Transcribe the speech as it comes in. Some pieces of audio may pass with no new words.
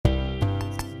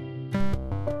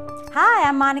Hi,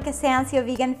 I'm Monica Sancio,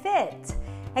 Vegan Fit.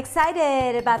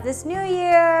 Excited about this new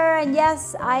year, and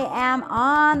yes, I am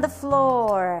on the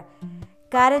floor.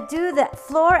 Gotta do the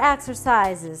floor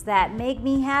exercises that make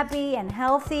me happy and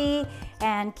healthy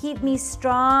and keep me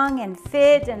strong and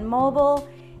fit and mobile.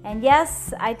 And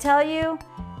yes, I tell you,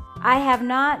 I have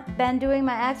not been doing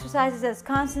my exercises as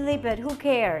constantly, but who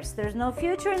cares? There's no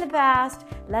future in the past.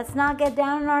 Let's not get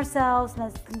down on ourselves.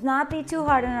 Let's not be too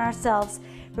hard on ourselves.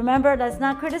 Remember, let's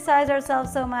not criticize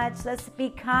ourselves so much. Let's be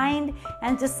kind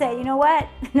and just say, you know what?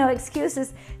 No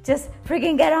excuses. Just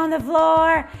freaking get on the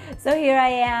floor. So here I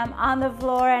am on the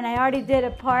floor, and I already did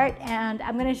a part, and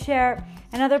I'm going to share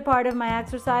another part of my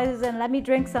exercises. And let me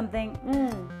drink something.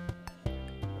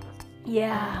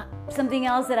 Yeah, something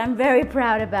else that I'm very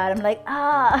proud about. I'm like,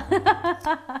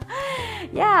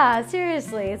 yeah,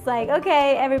 seriously. It's like,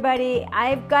 okay, everybody,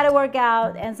 I've got to work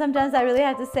out. And sometimes I really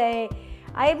have to say,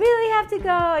 I really have to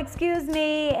go, excuse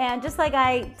me. And just like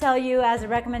I tell you as a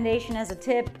recommendation, as a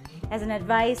tip, as an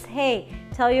advice, hey,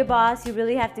 tell your boss you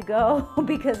really have to go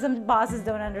because some bosses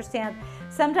don't understand.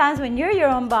 Sometimes when you're your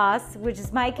own boss, which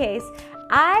is my case,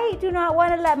 I do not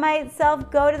want to let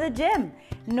myself go to the gym,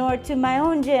 nor to my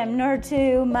own gym, nor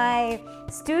to my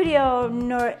studio,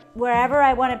 nor wherever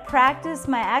I want to practice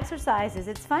my exercises.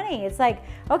 It's funny. It's like,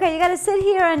 okay, you got to sit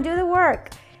here and do the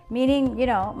work. Meaning, you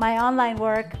know, my online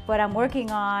work, what I'm working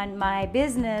on, my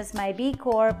business, my B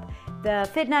Corp, the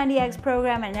Fit90X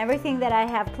program, and everything that I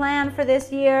have planned for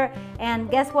this year.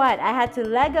 And guess what? I had to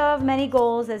let go of many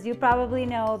goals, as you probably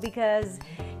know, because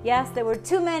yes, there were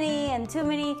too many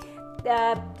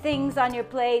things on your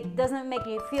plate. Doesn't make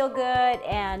you feel good,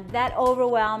 and that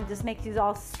overwhelm just makes you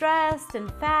all stressed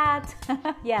and fat.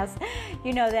 Yes,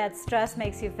 you know that stress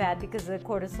makes you fat because of the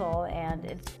cortisol, and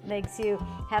it makes you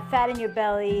have fat in your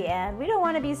belly, and we don't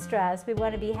want to be stressed. We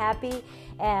want to be happy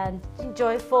and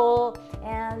joyful,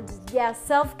 and yeah,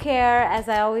 self-care, as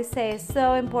I always say, is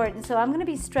so important. So I'm going to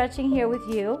be stretching here with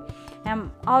you.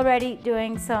 I'm already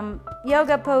doing some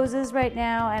yoga poses right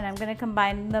now, and I'm going to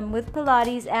combine them with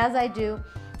Pilates as I do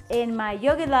in my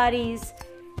Yoga Pilates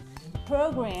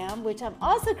program, which I'm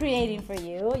also creating for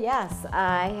you. Yes,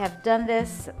 I have done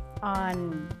this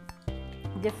on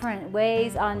different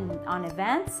ways on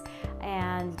events,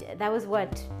 and that was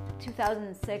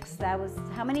 2006. That was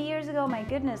how many years ago? My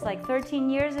goodness, like 13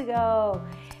 years ago.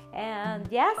 And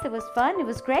yes, it was fun. It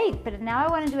was great. But now I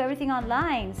want to do everything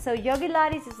online. So Yoga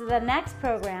Pilates is the next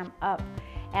program up.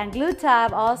 And Glute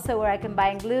Tab also, where I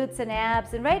combine glutes and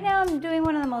abs. And right now I'm doing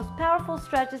one of the most powerful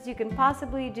stretches you can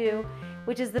possibly do,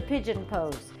 which is the pigeon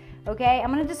pose. Okay,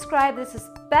 I'm going to describe this as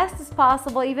best as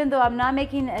possible, even though I'm not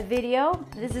making a video.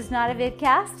 This is not a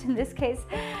vidcast. In this case,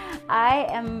 I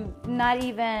am not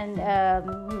even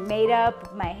made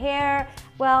up my hair.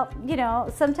 Well, you know,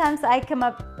 sometimes I come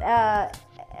up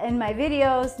in my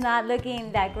videos not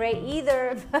looking that great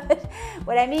either, but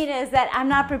what I mean is that I'm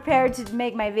not prepared to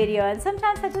make my video, and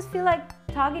sometimes I just feel like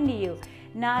talking to you,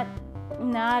 not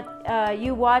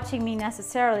you watching me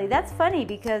necessarily. That's funny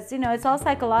because, you know, it's all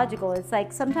psychological. It's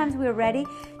like sometimes we're ready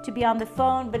to be on the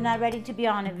phone but not ready to be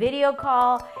on a video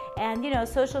call, and you know,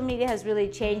 social media has really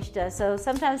changed us. So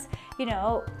sometimes, you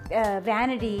know,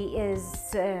 vanity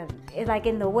is like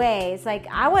in the way. It's like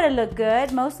I want to look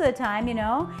good most of the time, you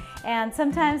know, and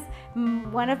sometimes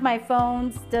one of my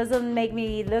phones doesn't make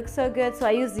me look so good, so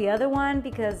I use the other one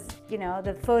because, you know,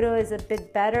 the photo is a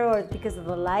bit better, or because of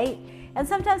the light. And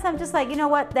sometimes I'm just like, you know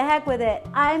what, the heck with it.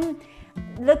 I'm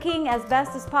looking as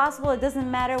best as possible. It doesn't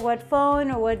matter what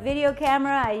phone or what video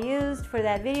camera I used for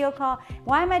that video call.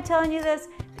 Why am I telling you this?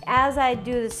 As I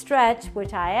do the stretch,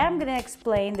 which I am going to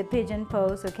explain, the pigeon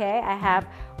pose, okay? I have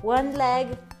one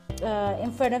leg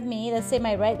in front of me. Let's say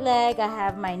my right leg. I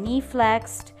have my knee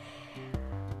flexed.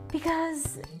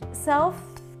 Because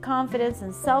self-confidence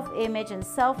and self-image and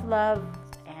self-love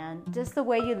and just the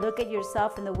way you look at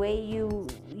yourself and the way you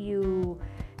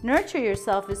nurture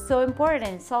yourself is so important,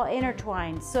 and it's all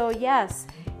intertwined. So yes,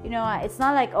 you know, it's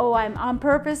not like, oh, I'm on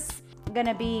purpose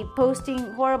gonna be posting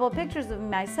horrible pictures of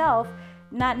myself.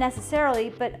 Not necessarily,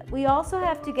 but we also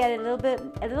have to get a little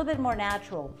bit more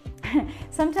natural.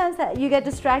 Sometimes you get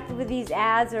distracted with these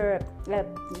ads or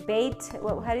bait.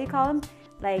 How do you call them?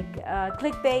 Like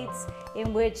clickbaits,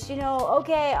 in which, you know,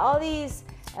 okay, all these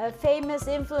famous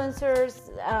influencers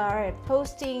are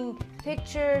posting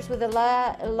pictures with a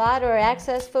lot or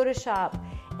access Photoshop,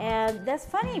 and that's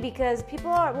funny because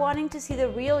people are wanting to see the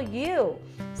real you.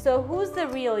 So who's the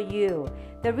real you?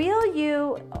 The real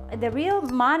you, the real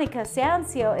Monica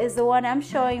Sancio, is the one I'm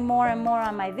showing more and more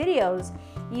on my videos,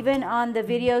 even on the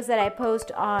videos that I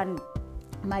post on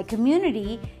my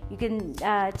community. you can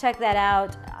check that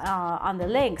out on the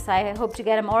links. I hope to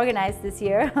get them organized this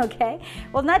year, okay?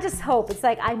 Well, not just hope. It's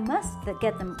like I must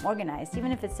get them organized,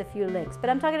 even if it's a few links. But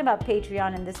I'm talking about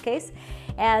Patreon in this case.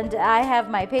 And I have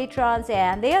my patrons,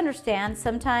 and they understand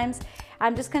sometimes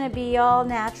I'm just going to be all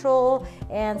natural,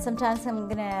 and sometimes I'm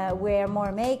going to wear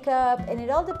more makeup, and it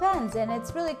all depends. And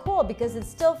it's really cool because it's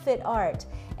still fit art.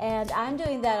 And I'm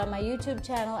doing that on my YouTube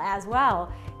channel as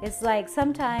well. It's like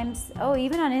sometimes,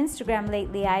 even on Instagram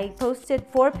lately, I posted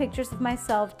 4 pictures of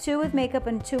myself, 2 with makeup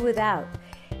and 2 without.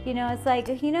 It's like,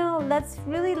 let's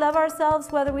really love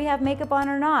ourselves whether we have makeup on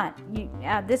or not.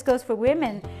 This goes for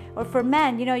women or for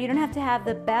men. You don't have to have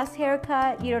the best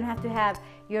haircut. You don't have to have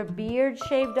your beard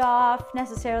shaved off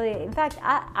necessarily. In fact,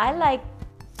 I like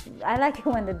it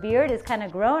when the beard is kind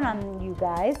of grown on you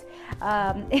guys.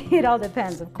 It all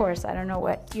depends, of course. I don't know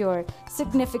what your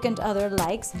significant other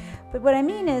likes. But what I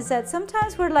mean is that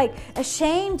sometimes we're like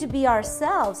ashamed to be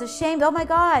ourselves. Ashamed, oh my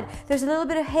God, there's a little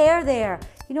bit of hair there.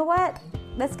 You know what?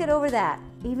 Let's get over that.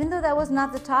 Even though that was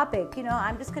not the topic,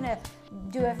 I'm just going to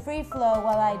do a free flow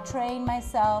while I train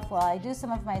myself, while I do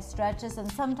some of my stretches.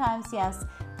 And sometimes, yes,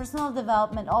 personal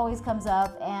development always comes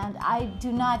up, and I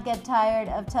do not get tired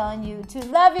of telling you to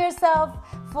love yourself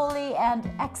fully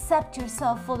and accept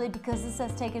yourself fully, because this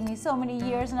has taken me so many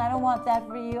years, and I don't want that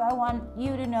for you. I want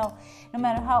you to know, no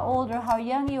matter how old or how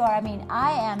young you are. I mean,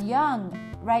 I am young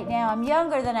right now. I'm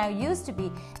younger than I used to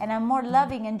be, and I'm more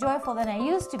loving and joyful than I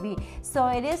used to be. So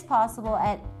it is possible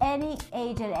at any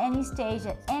age, at any stage,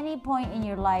 at any point in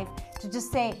your life to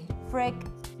just say, frick,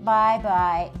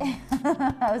 bye-bye.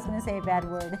 I was going to say a bad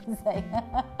word.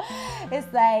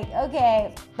 It's like,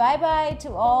 okay, bye-bye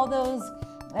to all those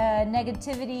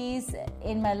negativities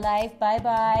in my life.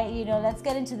 Bye-bye. Let's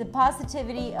get into the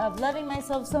positivity of loving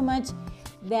myself so much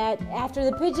that after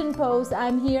the pigeon pose,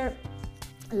 I'm here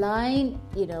lying.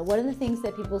 One of the things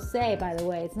that people say, by the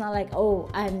way, it's not like,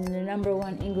 I'm the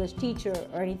 #1 English teacher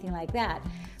or anything like that.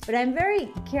 But I'm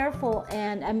very careful,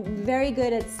 and I'm very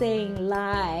good at saying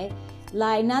lie.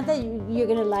 Not that you're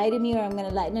going to lie to me or I'm going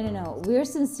to lie. No. We're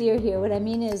sincere here. What I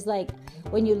mean is, like,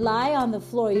 when you lie on the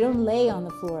floor, you don't lay on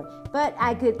the floor. But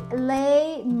I could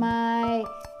lay my,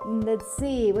 let's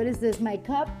see, what is this? My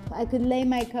cup. I could lay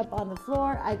my cup on the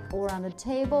floor or on the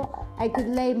table. I could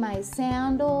lay my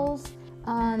sandals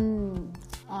on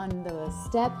the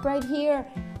step right here.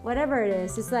 Whatever it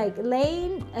is. It's like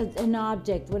laying an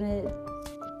object. When it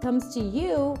comes to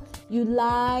you, you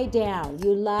lie down.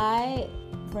 You lie,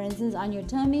 for instance, on your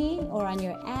tummy or on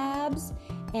your abs,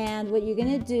 and what you're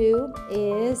going to do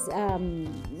is,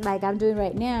 like I'm doing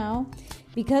right now,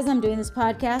 because I'm doing this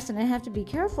podcast and I have to be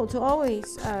careful to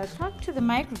always talk to the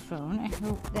microphone. I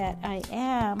hope that I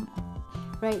am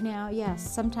right now. Yes,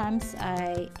 sometimes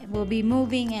I will be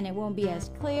moving and it won't be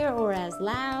as clear or as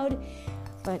loud.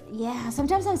 But yeah,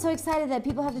 sometimes I'm so excited that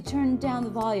people have to turn down the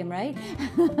volume, right?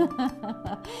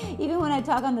 Even when I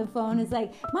talk on the phone, it's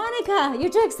like, Monica,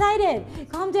 you're too excited.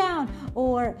 Calm down.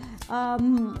 Or,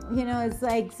 it's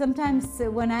like sometimes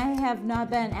when I have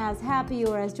not been as happy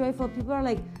or as joyful, people are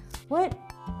like, what?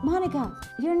 Monica,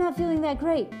 you're not feeling that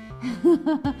great.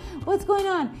 What's going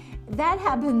on? That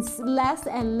happens less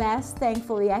and less,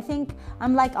 thankfully. I think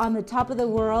I'm like on the top of the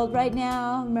world right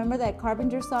now. Remember that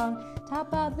Carpenter song?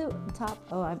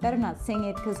 I better not sing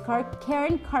it because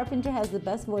Karen Carpenter has the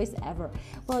best voice ever.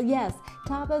 Well, yes,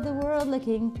 top of the world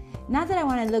looking. Not that I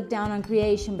want to look down on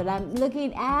creation, but I'm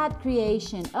looking at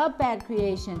creation, up at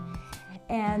creation.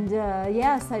 And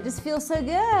yes, I just feel so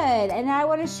good. And I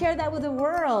want to share that with the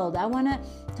world. I want to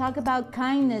talk about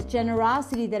kindness,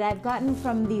 generosity that I've gotten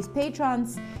from these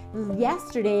patrons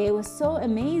yesterday. It was so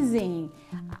amazing.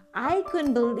 I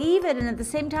couldn't believe it. And at the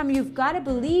same time, you've got to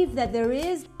believe that there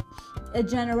is a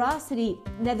generosity,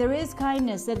 that there is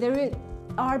kindness, that there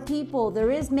are people. There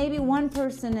is maybe one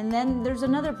person and then there's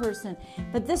another person.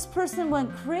 But this person went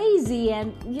crazy,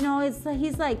 and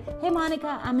he's like, hey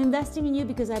Monica, I'm investing in you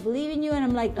because I believe in you. And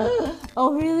I'm like,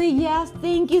 oh really? Yes,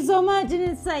 thank you so much. And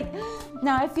it's like,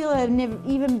 now I feel an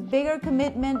even bigger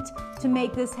commitment to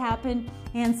make this happen.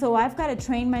 And so I've got to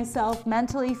train myself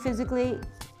mentally, physically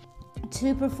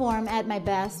to perform at my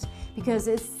best, because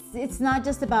it's not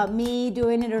just about me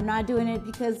doing it or not doing it,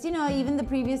 because even the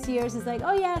previous years it's like,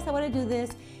 oh yes, I want to do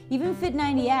this. Even Fit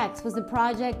 90X was a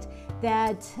project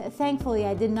that thankfully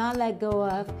I did not let go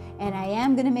of, and I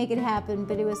am going to make it happen,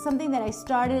 but it was something that I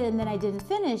started and then I didn't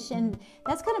finish, and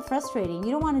that's kind of frustrating.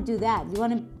 You don't want to do that. You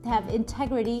want to have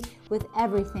integrity with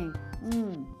everything.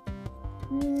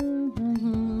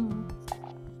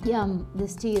 Yum,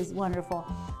 this tea is wonderful.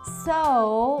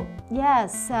 So,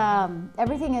 yes,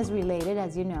 everything is related,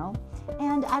 as you know.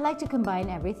 And I like to combine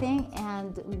everything,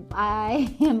 and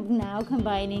I am now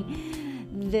combining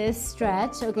this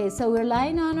stretch. Okay, so we're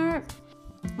lying on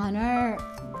our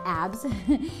abs,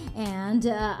 and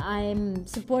I'm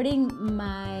supporting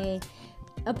my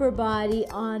upper body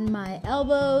on my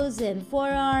elbows and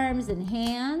forearms and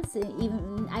hands. And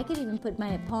even I could even put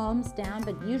my palms down,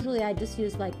 but usually I just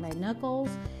use like my knuckles,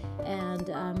 and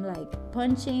I'm like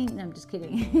punching. No, I'm just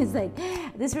kidding. It's like,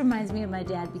 this reminds me of my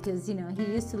dad, because he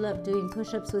used to love doing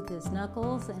push-ups with his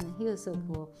knuckles, and he was so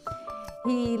cool.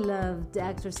 He loved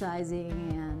exercising,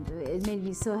 and it made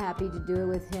me so happy to do it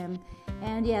with him.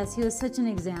 And yes, he was such an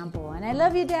example. And I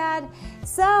love you, Dad.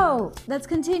 So let's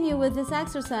continue with this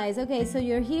exercise. Okay, so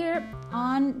you're here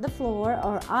on the floor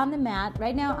or on the mat.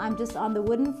 Right now, I'm just on the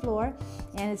wooden floor,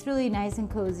 and it's really nice and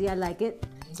cozy. I like it.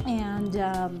 And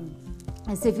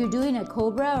so if you're doing a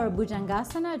cobra or a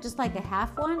bhujangasana, just like a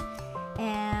half one,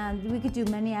 and we could do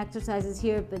many exercises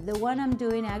here, but the one I'm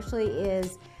doing actually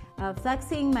is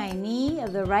flexing my knee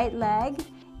of the right leg,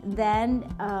 then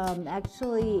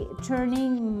actually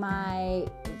turning my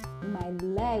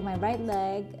right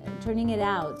leg, turning it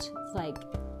out. It's like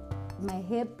my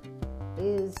hip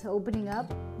is opening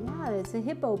up. Yeah, it's a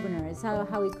hip opener. It's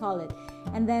how we call it.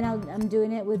 And then I'm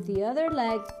doing it with the other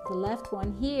leg, the left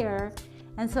one here.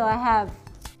 And so I have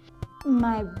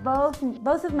my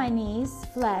both of my knees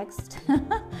flexed,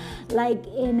 like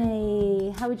in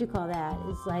a, how would you call that?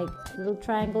 It's like a little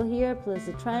triangle here plus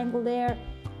a triangle there.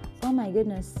 Oh my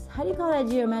goodness, how do you call that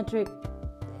geometric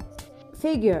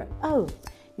figure? Oh,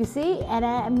 you see? And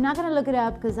I'm not going to look it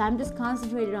up because I'm just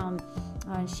concentrated on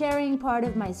sharing part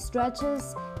of my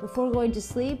stretches before going to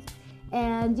sleep.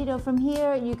 And from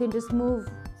here you can just move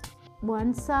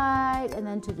one side and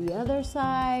then to the other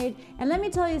side. And let me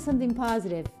tell you something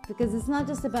positive, because it's not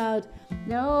just about,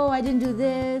 no, I didn't do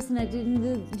this and I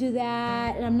didn't do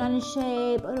that and I'm not in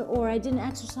shape, or I didn't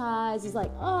exercise. It's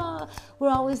like, oh, we're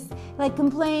always like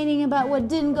complaining about what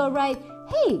didn't go right.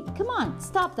 Hey, come on,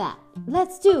 stop that.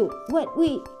 Let's do what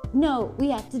we know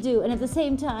we have to do. And at the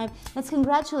same time, let's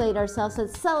congratulate ourselves,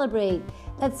 let's celebrate,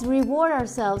 let's reward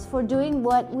ourselves for doing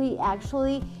what we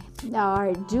actually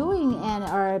are doing and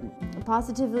are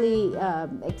positively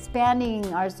expanding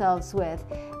ourselves with.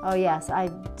 Oh yes, I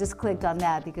just clicked on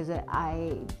that because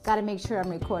I got to make sure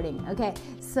I'm recording. Okay,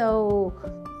 so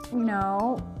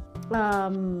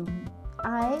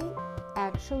I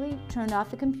actually turned off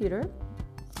the computer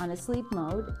on a sleep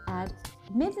mode at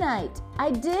midnight. I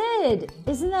did.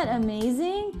 Isn't that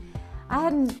amazing?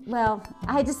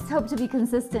 I just hope to be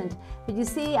consistent. But you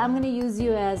see, I'm going to use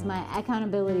you as my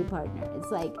accountability partner. It's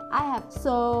like I have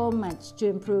so much to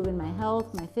improve in my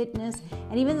health, my fitness,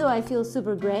 and even though I feel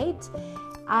super great,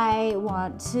 I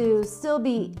want to still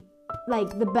be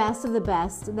like the best of the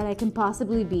best that I can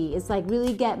possibly be. It's like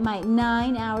really get my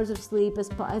 9 hours of sleep as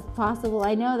possible.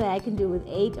 I know that I can do with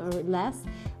 8 or less,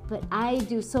 but I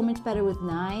do so much better with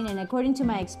 9, and according to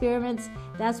my experiments,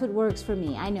 that's what works for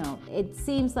me. I know it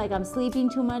seems like I'm sleeping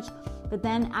too much, but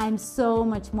then I'm so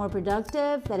much more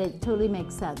productive that it totally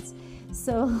makes sense.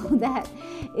 So that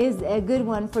is a good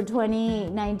one for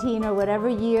 2019 or whatever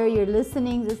year you're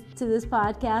listening to this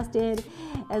podcast in.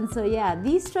 And so yeah,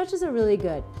 these stretches are really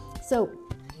good. So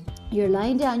you're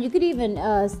lying down. You could even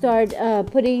start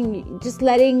just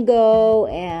letting go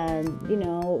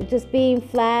and just being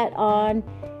flat on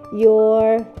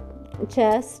your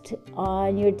chest,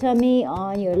 on your tummy,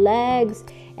 on your legs,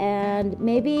 and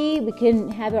maybe we can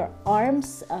have our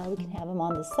arms, we can have them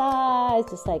on the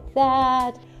sides, just like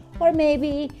that, or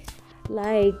maybe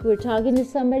like we're talking to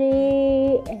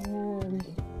somebody and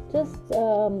just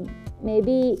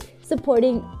maybe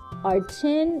supporting our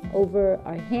chin over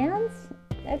our hands.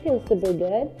 That feels super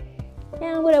good.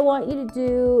 And what I want you to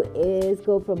do is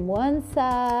go from one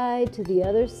side to the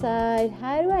other side.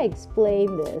 How do I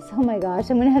explain this? Oh my gosh,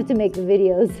 I'm gonna have to make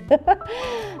videos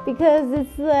because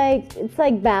it's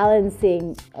like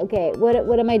balancing. Okay,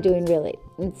 what am I doing really?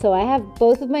 And so I have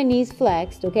both of my knees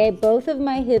flexed. Okay, both of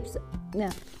my hips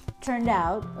turned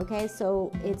out. Okay,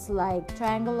 so it's like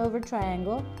triangle over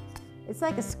triangle. It's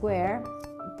like a square,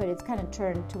 but it's kind of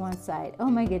turned to one side. Oh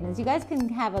my goodness, you guys can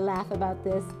have a laugh about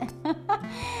this.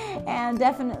 And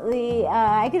definitely,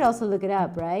 I could also look it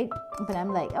up, right? But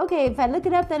I'm like, okay, if I look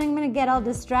it up, then I'm gonna get all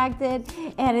distracted,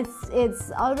 and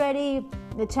it's already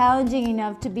challenging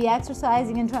enough to be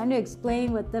exercising and trying to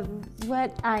explain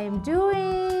what I am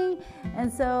doing.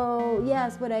 And so,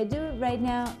 yes, what I do right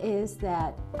now is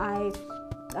that I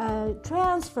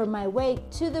transfer my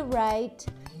weight to the right,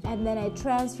 and then I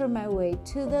transfer my weight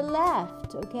to the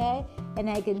left, okay? And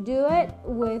I can do it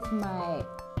with my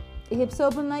hips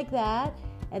open like that.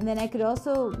 And then I could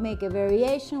also make a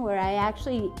variation where I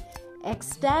actually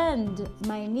extend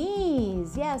my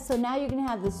knees. Yeah, so now you're gonna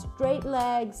have the straight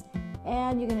legs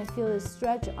and you're gonna feel the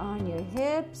stretch on your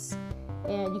hips.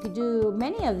 And you could do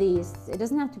many of these. It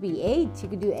doesn't have to be 8. You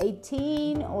could do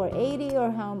 18 or 80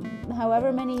 or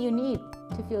however many you need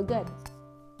to feel good.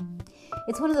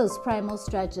 It's one of those primal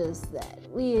stretches that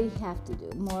we have to do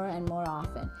more and more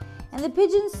often. And the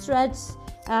pigeon stretch,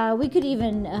 we could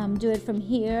even do it from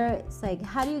here. It's like,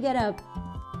 how do you get up?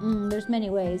 There's many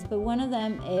ways, but one of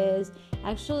them is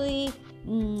actually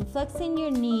flexing your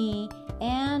knee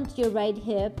and your right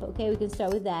hip. Okay, we can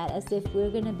start with that as if we're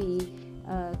going to be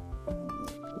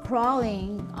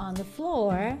crawling on the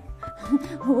floor,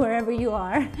 wherever you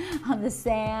are, on the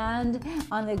sand,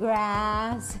 on the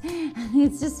grass.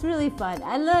 It's just really fun.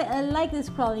 I like this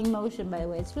crawling motion, by the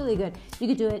way. It's really good. You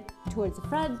could do it towards the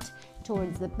front,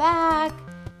 towards the back,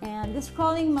 and this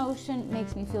crawling motion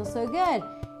makes me feel so good.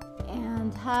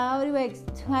 And how do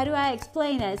I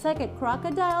explain that? It's like a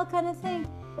crocodile kind of thing.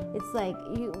 It's like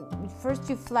you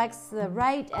flex the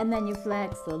right, and then you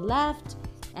flex the left,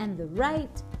 and the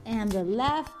right, and the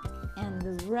left, and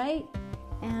the right,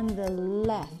 and the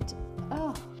left.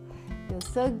 Oh, feels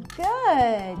so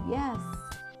good. Yes.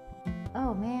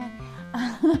 Oh man.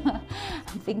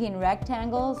 I'm thinking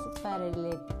rectangles,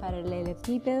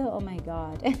 parallelepipedo. Oh my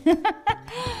God.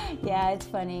 Yeah, it's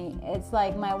funny. It's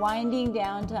like my winding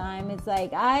down time. It's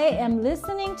like I am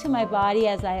listening to my body,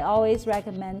 as I always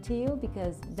recommend to you,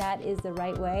 because that is the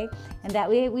right way. And that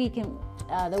way we can,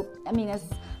 as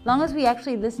long as we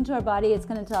actually listen to our body, it's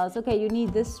going to tell us, okay, you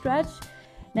need this stretch.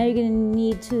 Now you're going to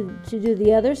need to do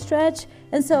the other stretch.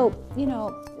 And so,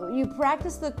 you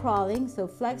practice the crawling. So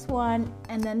flex one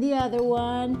and then the other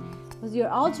one. Because you're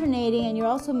alternating and you're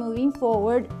also moving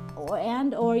forward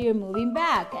or you're moving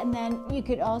back. And then you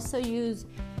could also use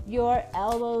your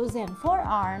elbows and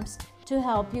forearms to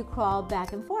help you crawl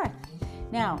back and forth.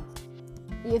 Now,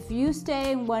 if you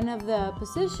stay in one of the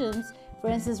positions, for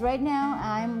instance, right now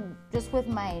I'm just with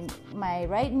my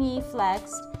right knee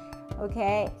flexed,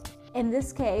 okay? In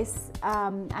this case,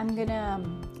 I'm gonna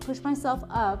push myself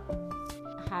up.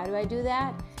 How do I do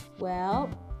that? Well,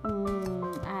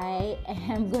 I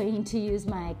am going to use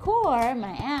my core,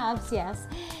 my abs, yes,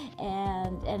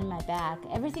 and my back,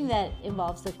 everything that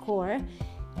involves the core,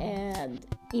 and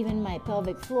even my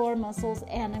pelvic floor muscles.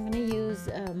 And I'm going to use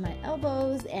my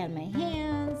elbows and my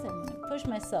hands. I'm going to push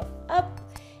myself up.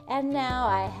 And now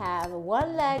I have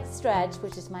one leg stretch,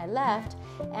 which is my left,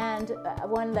 and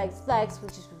one leg flex,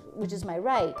 which is my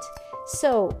right.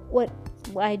 So what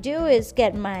I do is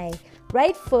get my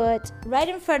right foot right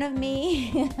in front of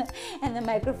me, and the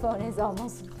microphone is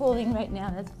almost pulling right now.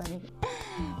 That's funny.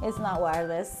 It's not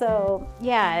wireless. So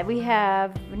yeah, we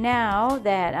have, now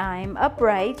that I'm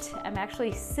upright, I'm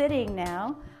actually sitting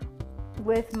now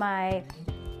with my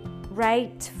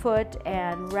right foot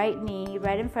and right knee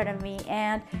right in front of me,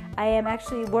 and I am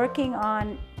actually working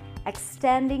on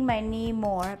extending my knee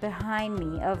more behind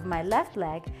me of my left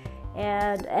leg.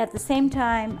 And at the same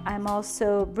time, I'm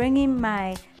also bringing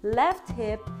my left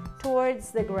hip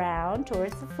towards the ground,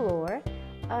 towards the floor.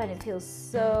 Oh, and it feels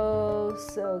so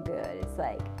good. It's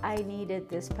like I needed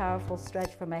this powerful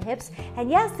stretch for my hips. And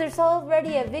yes, there's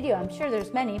already a video. I'm sure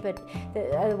there's many, but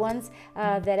the ones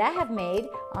that I have made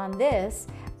on this,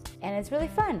 and it's really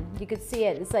fun. You could see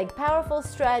it. It's like powerful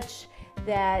stretch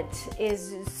that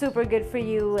is super good for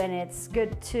you, and it's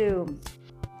good to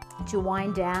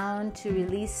wind down, to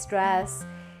release stress.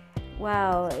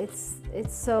 Wow, it's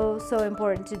so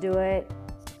important to do it,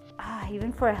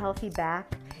 even for a healthy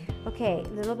back. Okay,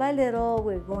 little by little,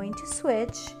 we're going to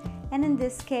switch. And in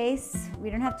this case, we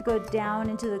don't have to go down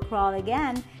into the crawl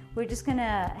again. We're just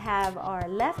gonna have our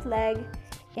left leg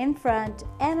in front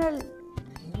and our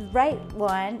right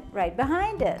one right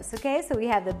behind us. Okay, so we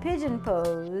have the pigeon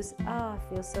pose. Oh, it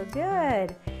feels so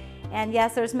good. And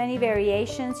yes, there's many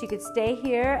variations. You could stay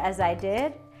here as I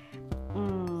did.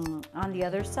 On the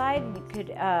other side, you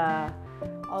could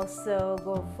also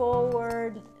go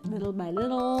forward little by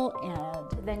little,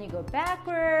 and then you go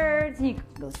backwards, and you can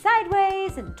go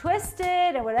sideways and twist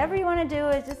it, and whatever you want to do.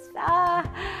 It's just,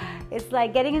 it's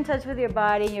like getting in touch with your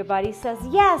body, and your body says,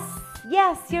 yes,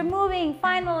 you're moving,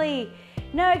 finally.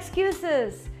 No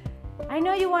excuses. I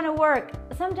know you want to work.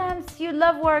 Sometimes you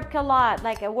love work a lot,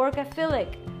 like a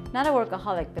workaholic. Not a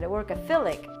workaholic, but a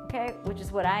workaphilic, okay? Which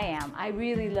is what I am. I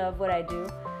really love what I do.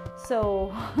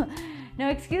 So no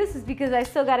excuses, because I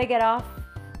still got to get off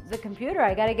the computer.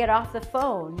 I got to get off the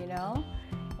phone,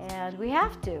 and we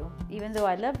have to, even though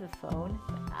I love the phone.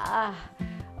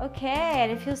 Okay,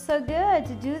 and it feels so good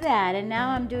to do that. And now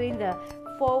I'm doing the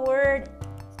forward,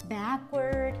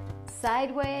 backward,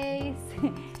 sideways,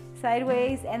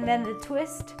 and then the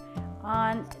twist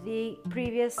on the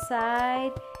previous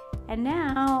side. And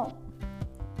now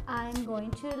I'm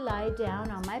going to lie down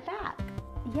on my back.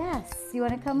 Yes, you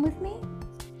want to come with me?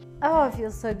 Oh, it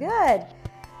feels so good.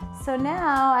 So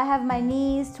now I have my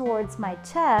knees towards my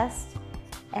chest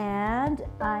and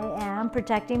I am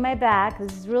protecting my back.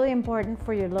 This is really important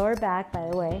for your lower back, by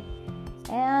the way.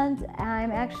 And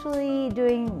I'm actually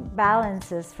doing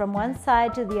balances from one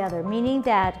side to the other, meaning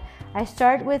that I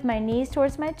start with my knees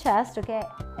towards my chest. Okay,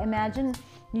 imagine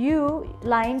you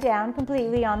lying down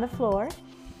completely on the floor.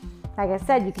 Like I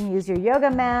said, you can use your yoga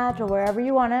mat or wherever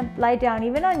you want to lie down,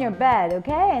 even on your bed,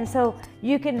 okay? And so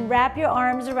you can wrap your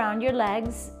arms around your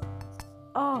legs.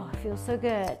 Oh, it feels so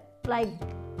good. Like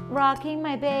rocking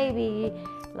my baby,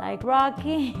 like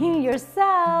rocking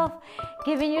yourself,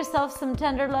 giving yourself some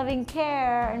tender loving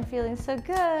care and feeling so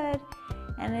good.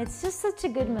 And it's just such a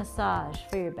good massage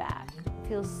for your back. It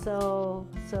feels so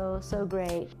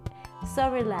great, so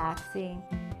relaxing.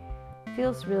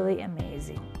 Feels really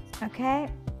amazing, okay?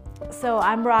 So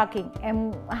I'm rocking.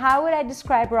 And how would I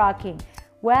describe rocking?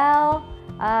 Well,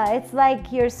 it's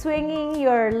like you're swinging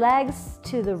your legs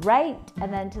to the right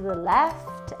and then to the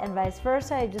left and vice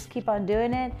versa. You just keep on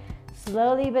doing it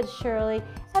slowly but surely.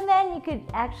 And then you could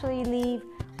actually leave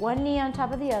one knee on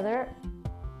top of the other,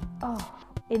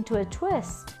 into a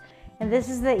twist. And this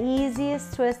is the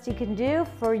easiest twist you can do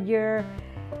for your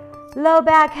low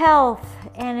back health.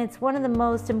 And it's one of the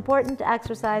most important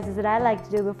exercises that I like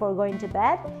to do before going to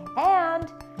bed and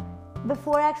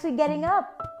before actually getting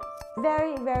up.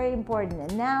 Very, very important.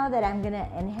 And now that I'm going to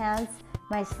enhance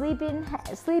my sleep in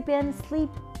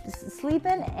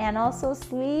and also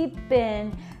sleep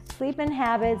in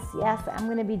habits. Yes, I'm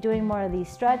going to be doing more of these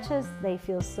stretches. They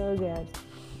feel so good.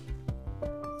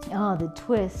 Oh, the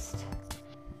twist.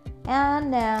 And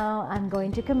now I'm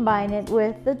going to combine it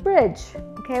with the bridge.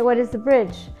 Okay, what is the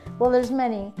bridge? Well, there's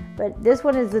many, but this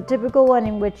one is the typical one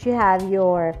in which you have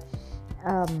your,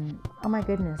 oh my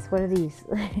goodness, what are these?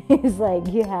 It's like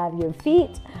you have your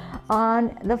feet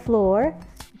on the floor,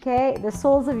 okay? The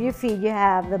soles of your feet, you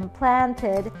have them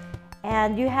planted,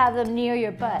 and you have them near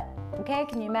your butt, okay?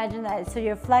 Can you imagine that? So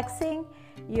you're flexing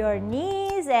your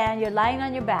knees, and you're lying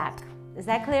on your back. Is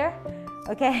that clear?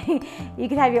 Okay, you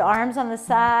can have your arms on the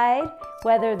side,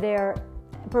 whether they're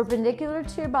perpendicular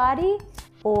to your body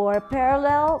or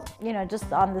parallel,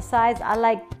 just on the sides. I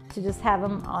like to just have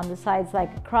them on the sides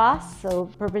like a cross, so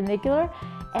perpendicular.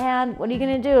 And what are you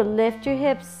going to do? Lift your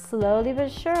hips slowly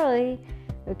but surely.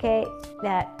 Okay,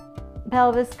 that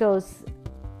pelvis goes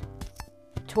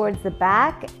towards the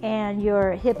back and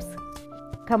your hips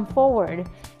come forward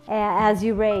as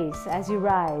you rise.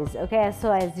 Okay,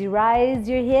 so as you rise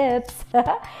your hips,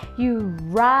 you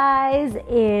rise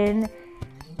in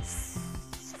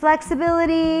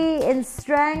flexibility, in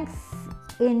strength,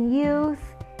 in youth,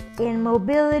 in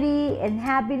mobility, in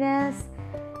happiness.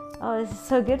 Oh, this is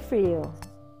so good for you.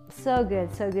 So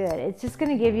good, so good. It's just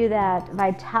going to give you that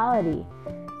vitality.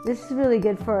 This is really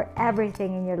good for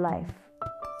everything in your life.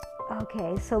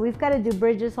 Okay, so we've got to do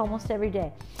bridges almost every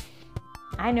day.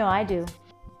 I know I do.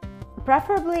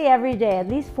 Preferably every day, at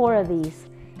least 4 of these.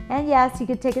 And yes, you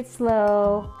could take it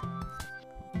slow.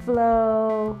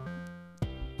 Flow.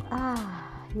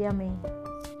 Yummy.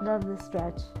 Love this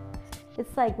stretch.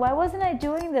 It's like, why wasn't I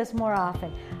doing this more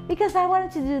often? Because I wanted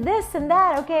to do this and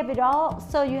that. Okay, but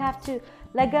also you have to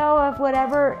let go of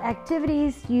whatever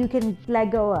activities you can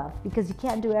let go of, because you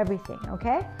can't do everything,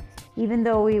 okay? Even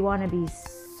though we want to be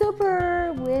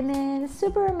super women,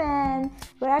 supermen,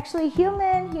 we're actually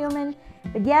human.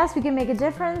 But yes, we can make a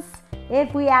difference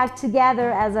if we act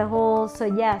together as a whole. So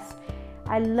yes,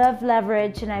 I love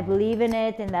leverage and I believe in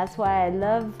it, and that's why I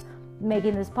love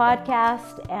making this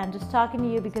podcast and just talking to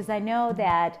you, because I know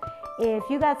that if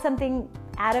you got something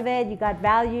out of it, you got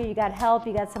value, you got help,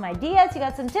 you got some ideas, you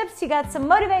got some tips, you got some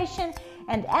motivation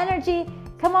and energy,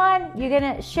 come on, you're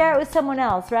going to share it with someone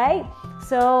else, right?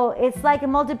 So it's like a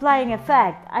multiplying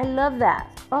effect. I love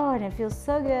that. Oh, and it feels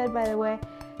so good, by the way.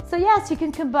 So yes, you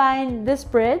can combine this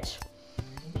bridge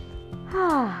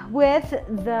with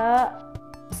the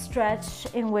stretch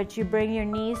in which you bring your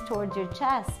knees towards your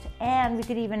chest. And we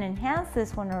could even enhance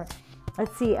this one, or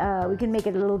let's see, we can make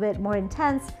it a little bit more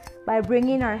intense by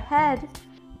bringing our head,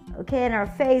 okay, and our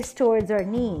face towards our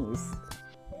knees.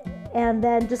 And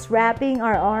then just wrapping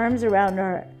our arms around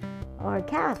our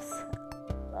calves.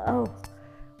 Oh,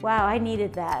 wow, I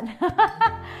needed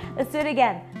that. Let's do it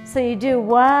again. So you do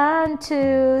 1,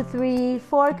 2, 3,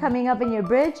 4 coming up in your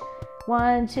bridge.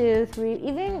 1, 2, 3.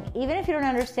 Even if you don't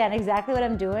understand exactly what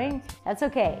I'm doing, that's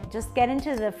okay. Just get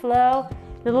into the flow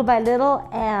little by little,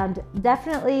 and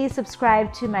definitely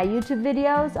subscribe to my YouTube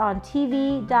videos on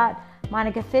tv.com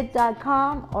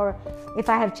monicafit.com, or if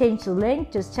I have changed the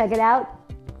link, just check it out,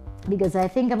 because I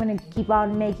think I'm going to keep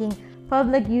on making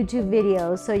public YouTube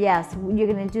videos. So yes, you're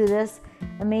going to do this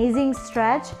amazing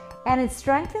stretch, and it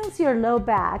strengthens your low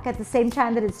back at the same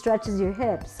time that it stretches your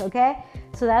hips, okay?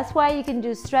 So that's why you can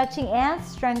do stretching and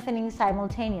strengthening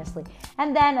simultaneously.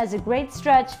 And then as a great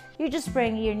stretch, you just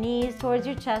bring your knees towards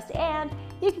your chest, and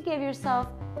you can give yourself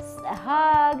a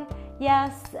hug,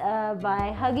 yes,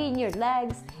 by hugging your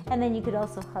legs, and then you could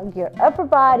also hug your upper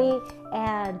body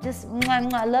and just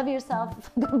love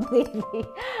yourself completely.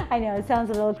 I know it sounds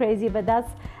a little crazy, but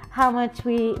that's how much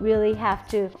we really have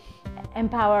to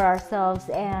empower ourselves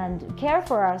and care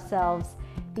for ourselves,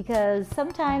 because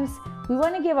sometimes we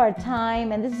want to give our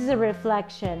time, and this is a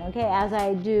reflection, okay, as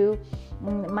I do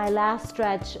my last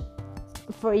stretch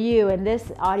for you in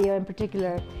this audio in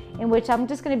particular, in which I'm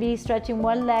just going to be stretching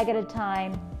one leg at a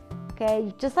time,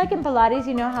 okay? Just like in Pilates,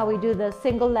 you know how we do the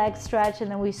single leg stretch and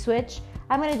then we switch?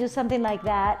 I'm going to do something like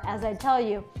that as I tell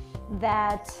you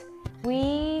that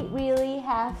we really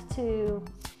have to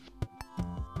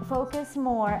focus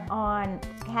more on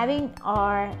having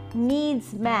our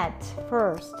needs met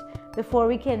first before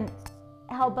we can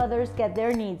help others get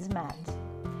their needs met.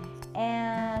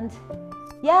 And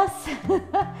yes,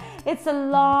 it's a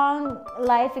long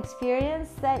life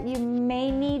experience that you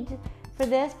may need for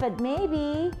this, but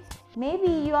maybe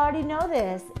you already know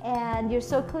this and you're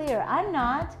so clear. I'm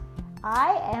not.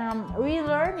 I am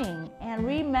relearning and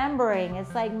remembering.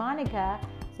 It's like, Monica,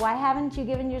 why haven't you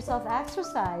given yourself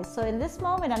exercise? So in this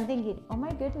moment, I'm thinking, oh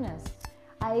my goodness,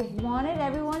 I wanted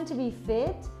everyone to be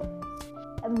fit.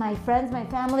 My friends, my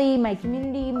family, my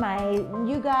community,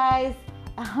 you guys,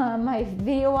 my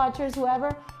video watchers,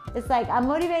 whoever. It's like I'm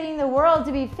motivating the world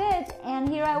to be fit, and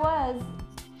here I was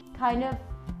kind of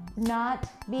not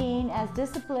being as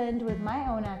disciplined with my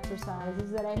own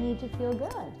exercises that I need to feel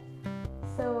good.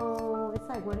 So it's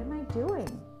like, what am I doing?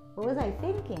 What was I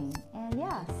thinking? And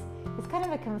yes, it's kind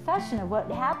of a confession of what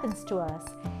happens to us.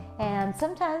 And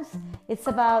sometimes it's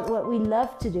about what we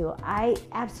love to do. I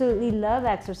absolutely love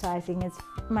exercising. It's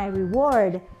my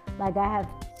reward, like I have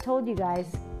told you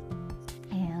guys.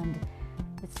 And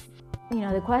it's,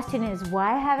 the question is,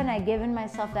 why haven't I given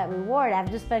myself that reward?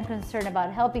 I've just been concerned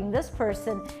about helping this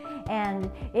person, and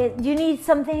you need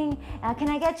something, can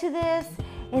I get you this?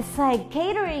 It's like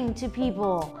catering to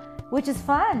people, which is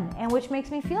fun and which makes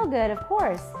me feel good, of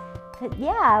course. But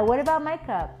yeah, what about my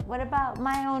cup? What about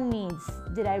my own needs?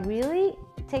 Did I really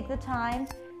take the time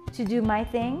to do my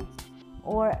thing?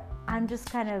 Or I'm just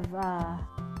kind of,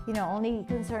 only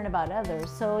concerned about others?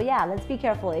 So yeah, let's be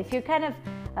careful. If you're kind of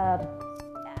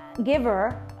a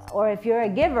giver, or if you're a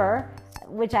giver,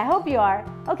 which I hope you are,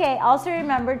 okay, also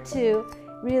remember to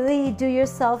really do your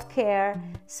self-care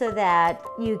so that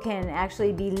you can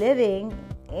actually be living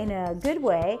in a good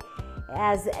way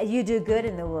as you do good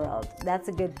in the world. That's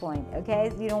a good point,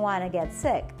 okay? You don't want to get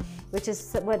sick, which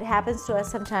is what happens to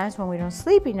us sometimes when we don't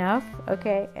sleep enough,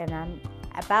 okay? And I'm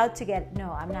about to get,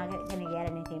 no, I'm not going to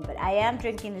get anything, but I am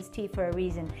drinking this tea for a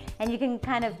reason. And you can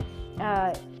kind of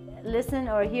listen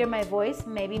or hear my voice,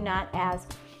 maybe not as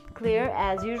clear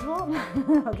as usual.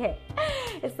 Okay,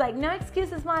 it's like, no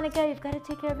excuses, Monica, you've got to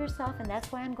take care of yourself, and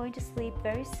that's why I'm going to sleep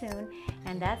very soon,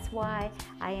 and that's why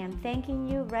I am thanking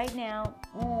you right now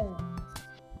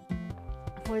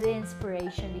for the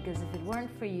inspiration, because if it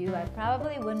weren't for you, I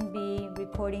probably wouldn't be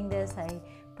recording this. I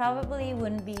probably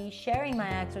wouldn't be sharing my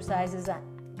exercises,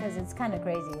 because it's kind of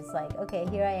crazy. It's like, okay,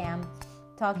 here I am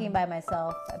talking by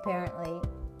myself. Apparently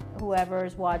whoever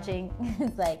is watching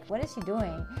is like, what is she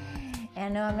doing?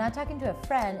 And no, I'm not talking to a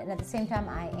friend, and at the same time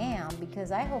I am,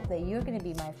 because I hope that you're going to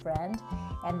be my friend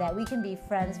and that we can be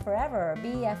friends forever,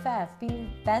 BFF, be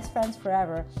best friends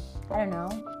forever. I don't know.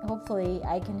 Hopefully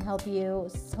I can help you.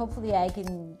 Hopefully I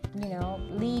can,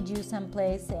 lead you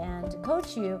someplace and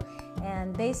coach you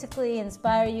and basically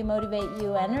inspire you, motivate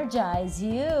you, energize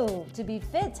you to be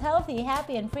fit, healthy,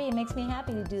 happy, and free. It makes me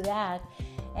happy to do that.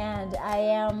 And I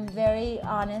am very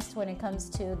honest when it comes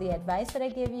to the advice that I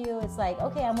give you. It's like,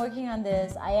 okay, I'm working on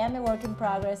this. I am a work in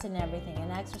progress in everything, in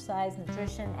exercise,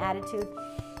 nutrition, attitude.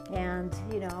 And,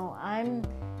 I'm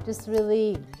just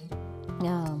really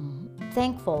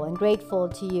thankful and grateful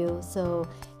to you. So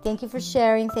thank you for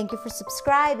sharing. Thank you for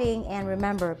subscribing. And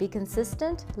remember, be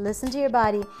consistent, listen to your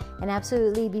body, and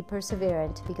absolutely be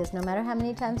perseverant, because no matter how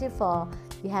many times you fall,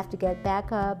 you have to get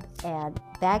back up and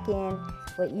back in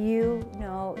what you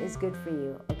know is good for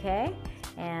you, okay?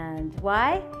 And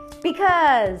why?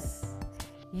 Because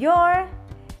your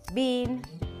being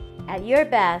at your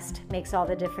best makes all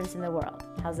the difference in the world.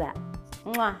 How's that?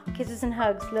 Mwah. Kisses and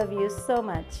hugs. Love you so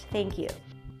much. Thank you.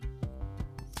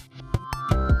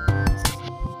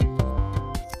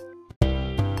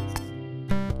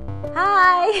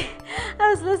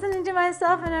 was listening to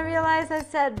myself and I realized I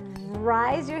said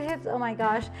rise your hips. Oh my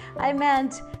gosh, I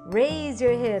meant raise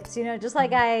your hips. You know, just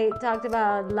like I talked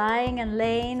about lying and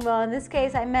laying. Well, in this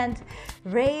case, I meant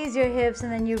raise your hips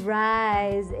and then you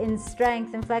rise in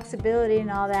strength and flexibility and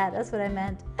all that. That's what I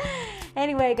meant.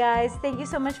 Anyway, guys, thank you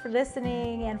so much for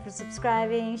listening and for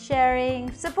subscribing, sharing,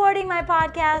 supporting my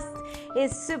podcast.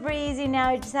 Is super easy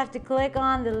now. You just have to click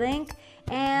on the link.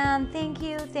 And thank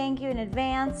you in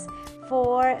advance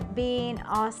for being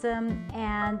awesome,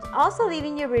 and also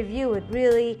leaving your review would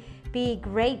really be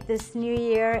great this new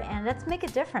year, and let's make a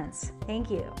difference. Thank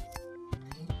you.